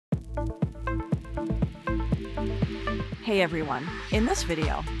Hey everyone, in this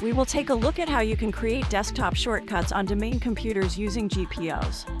video, we will take a look at how you can create desktop shortcuts on domain computers using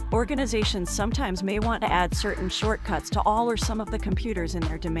GPOs. Organizations sometimes may want to add certain shortcuts to all or some of the computers in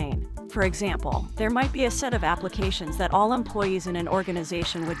their domain. For example, there might be a set of applications that all employees in an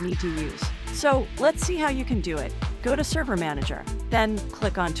organization would need to use. So let's see how you can do it. Go to Server Manager, then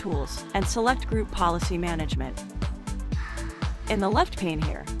click on Tools, and select Group Policy Management. In the left pane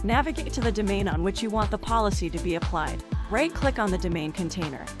here, navigate to the domain on which you want the policy to be applied. Right-click on the domain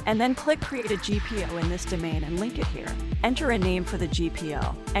container, and then click Create a GPO in this domain and link it here. Enter a name for the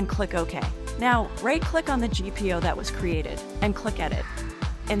GPO, and click OK. Now, right-click on the GPO that was created, and click Edit.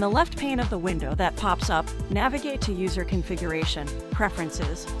 In the left pane of the window that pops up, navigate to User Configuration,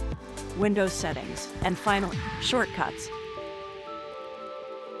 Preferences, Windows Settings, and finally, Shortcuts.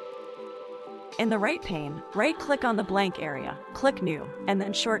 In the right pane, right-click on the blank area, click New, and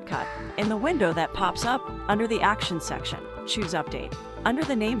then Shortcut. In the window that pops up, under the Actions section, choose Update. Under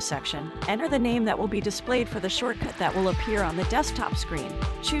the Name section, enter the name that will be displayed for the shortcut that will appear on the desktop screen.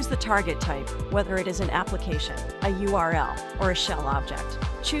 Choose the target type, whether it is an application, a URL, or a shell object.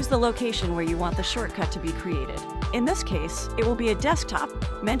 Choose the location where you want the shortcut to be created. In this case, it will be a desktop.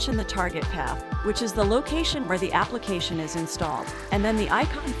 Mention the target path, which is the location where the application is installed, and then the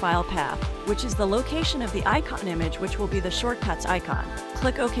icon file path, which is the location of the icon image, which will be the shortcut's icon.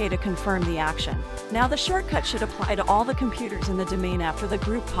 Click OK to confirm the action. Now the shortcut should apply to all the computers in the domain after the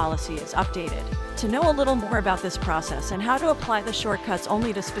group policy is updated. To know a little more about this process and how to apply the shortcuts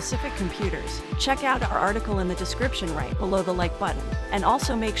only to specific computers, check out our article in the description right below the like button, and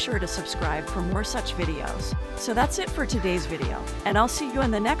also make sure to subscribe for more such videos. So that's it for today's video, and I'll see you in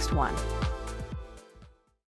the next one.